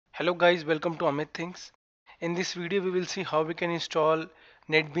Hello guys, welcome to Amit Things. In this video we will see how we can install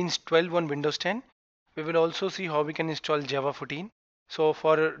NetBeans 12 on Windows 10. We will also see how we can install Java 14. So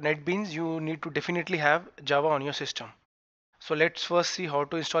for NetBeans you need to definitely have Java on your system. So let's first see how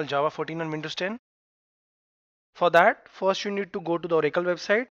to install Java 14 on Windows 10. For that, first you need to go to the Oracle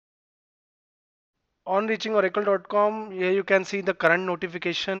website. On reaching oracle.com, here you can see the current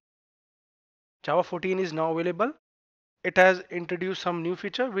notification. Java 14 is now available. It has introduced some new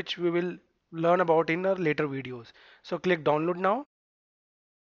feature which we will learn about in our later videos. So click download now.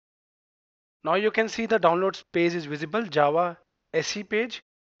 Now you can see the downloads page is visible, Java SE page.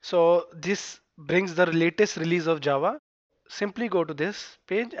 So this brings the latest release of Java. Simply go to this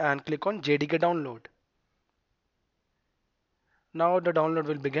page and click on JDK download. Now the download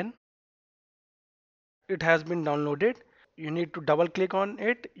will begin. It has been downloaded. You need to double click on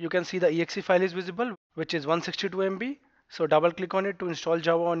it. You can see the exe file is visible, which is 162 MB. So double click on it to install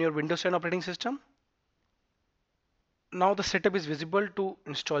Java on your Windows 10 operating system. Now the setup is visible to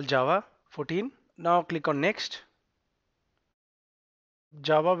install Java 14. Now click on next.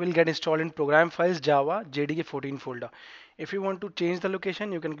 Java will get installed in program files Java JDK 14 folder. If you want to change the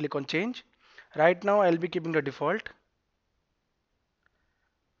location, you can click on change. Right now I'll be keeping the default,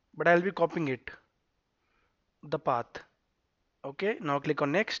 but I'll be copying it, the path. Okay, now click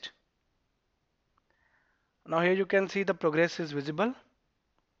on next. Now here you can see the progress is visible.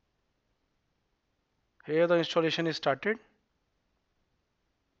 Here the installation is started.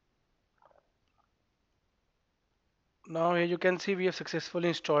 Now here you can see we have successfully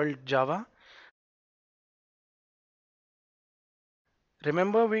installed Java.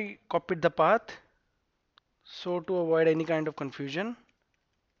 Remember we copied the path. So to avoid any kind of confusion,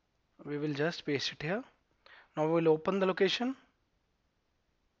 we will just paste it here. Now we will open the location.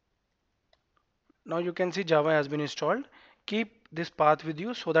 Now you can see Java has been installed. Keep this path with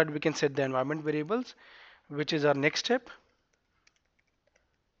you so that we can set the environment variables, which is our next step.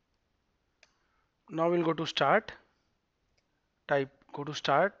 Now we'll go to start, type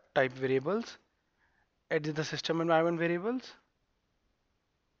variables, edit the system environment variables.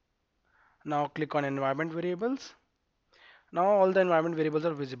 Now click on environment variables. Now all the environment variables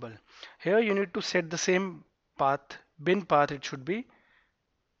are visible. Here you need to set the same path, bin path it should be.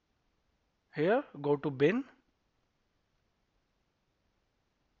 Here go to bin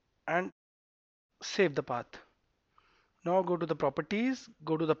and save the path. Now go to the properties,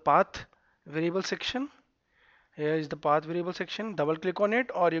 go to the path variable section. Here is the path variable section. Double click on it,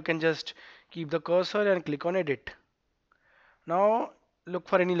 or you can just keep the cursor and click on edit. Now look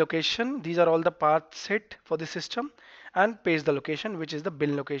for any location. These are all the paths set for the system, and paste the location, which is the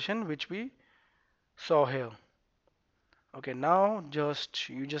bin location which we saw here. Okay, now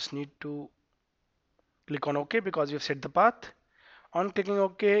you just need to click on OK because you've set the path. On clicking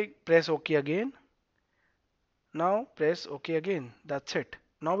OK, press OK again. Now press OK again. That's it.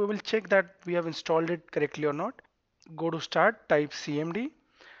 Now we will check that we have installed it correctly or not. Go to start, type CMD.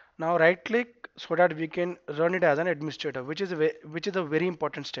 Now right click so that we can run it as an administrator, which is a very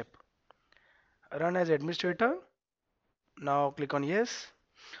important step. Run as administrator. Now click on yes.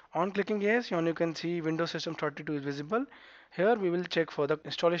 On clicking yes, you can see Windows System 32 is visible. Here we will check for the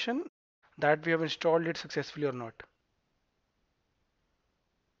installation that we have installed it successfully or not.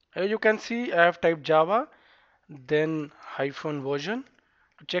 Here you can see I have typed Java, then -version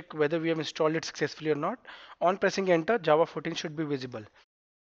to check whether we have installed it successfully or not. On pressing enter, Java 14 should be visible.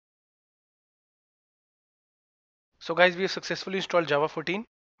 So guys, we have successfully installed Java 14.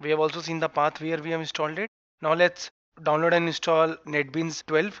 We have also seen the path where we have installed it. Now let's download and install NetBeans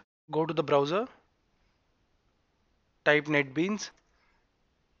 12. Go to the browser, type NetBeans,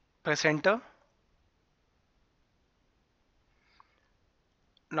 press enter.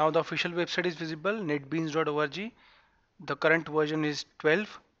 Now the official website is visible, netbeans.org. The current version is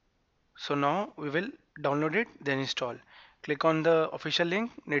 12. So now we will download it, then install. Click on the official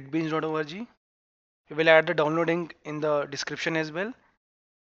link, netbeans.org. We will add the download link in the description as well.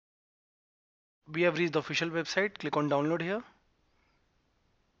 We have reached the official website. Click on download here.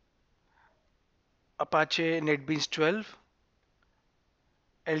 Apache NetBeans 12.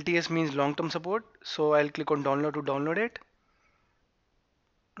 LTS means long-term support. So I'll click on download to download it.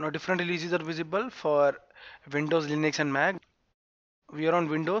 Now different releases are visible for Windows, Linux and Mac. We are on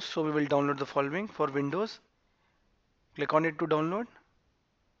Windows, so we will download the following for Windows. Click on it to download.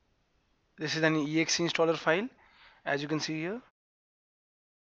 This is an exe installer file, as you can see here.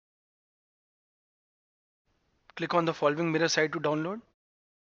 Click on the following mirror site to download.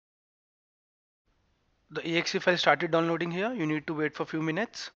 The exe file started downloading here. You need to wait for a few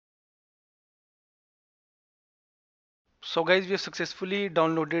minutes. So guys, we have successfully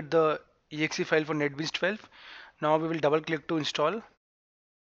downloaded the exe file for NetBeans 12. Now we will double click to install.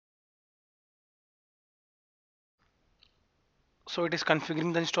 So it is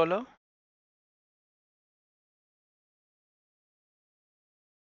configuring the installer.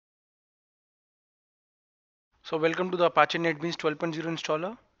 So welcome to the Apache NetBeans 12.0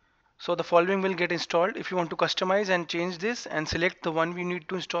 installer. So the following will get installed. If you want to customize and change this and select the one we need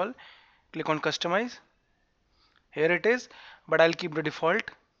to install, click on customize. Here it is, but I'll keep the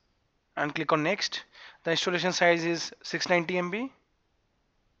default and click on next. The installation size is 690 MB.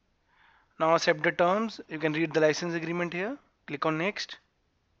 Now accept the terms. You can read the license agreement here. Click on next.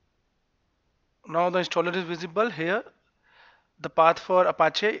 Now the installer is visible here. The path for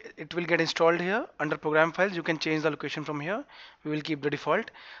Apache, it will get installed here under program files. You can change the location from here. We will keep the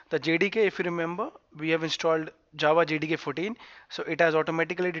default. The JDK, if you remember, we have installed Java JDK 14, so it has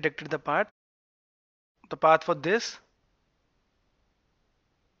automatically detected the path. The path for this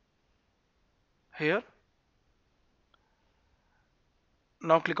here.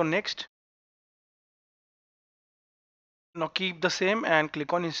 Now click on next. Now keep the same and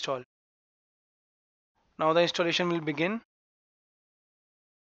click on install. Now the installation will begin.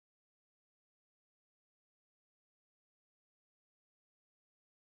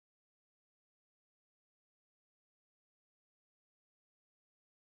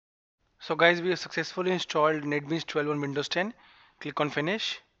 So guys, we have successfully installed NetBeans 12 on Windows 10. Click on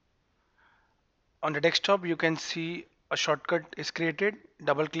finish. On the desktop, you can see a shortcut is created.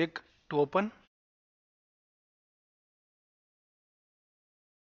 Double click to open.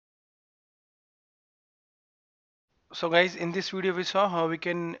 So guys, in this video we saw how we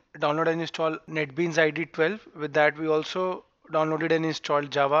can download and install NetBeans IDE 12. With that, we also downloaded and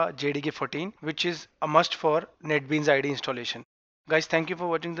installed Java JDK 14, which is a must for NetBeans IDE installation. Guys, thank you for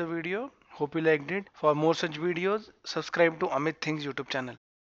watching the video. Hope you liked it. For more such videos, subscribe to Amit Things YouTube channel.